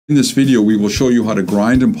In this video, we will show you how to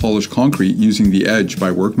grind and polish concrete using the Edge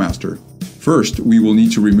by WerkMaster. First, we will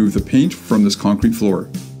need to remove the paint from this concrete floor.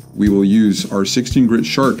 We will use our 16 grit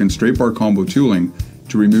shark and straight bar combo tooling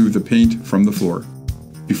to remove the paint from the floor.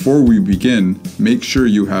 Before we begin, make sure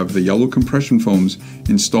you have the yellow compression foams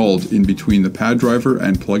installed in between the pad driver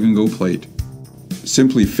and plug and go plate.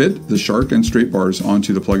 Simply fit the shark and straight bars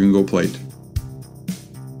onto the plug and go plate.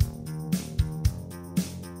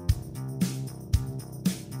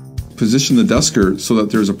 Position the dusker so that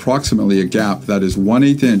there's approximately a gap that is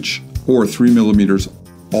 1/8 inch or 3 millimeters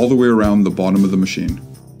all the way around the bottom of the machine.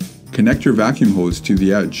 Connect your vacuum hose to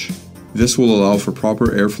the edge. This will allow for proper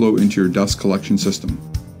airflow into your dust collection system.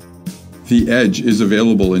 The Edge is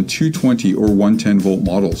available in 220 or 110 volt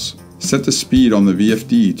models. Set the speed on the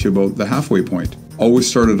VFD to about the halfway point. Always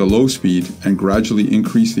start at a low speed and gradually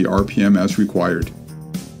increase the RPM as required.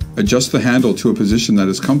 Adjust the handle to a position that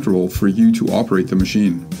is comfortable for you to operate the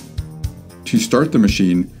machine. To start the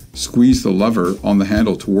machine, squeeze the lever on the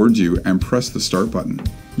handle towards you and press the start button.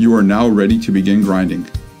 You are now ready to begin grinding.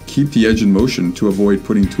 Keep the edge in motion to avoid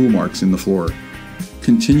putting tool marks in the floor.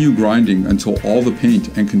 Continue grinding until all the paint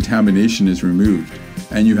and contamination is removed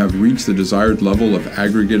and you have reached the desired level of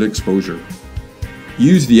aggregate exposure.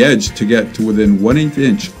 Use the edge to get to within 1/8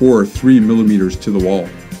 inch or 3 millimeters to the wall.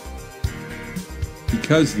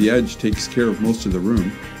 Because the edge takes care of most of the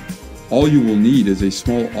room, all you will need is a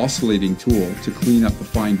small oscillating tool to clean up the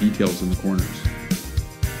fine details in the corners.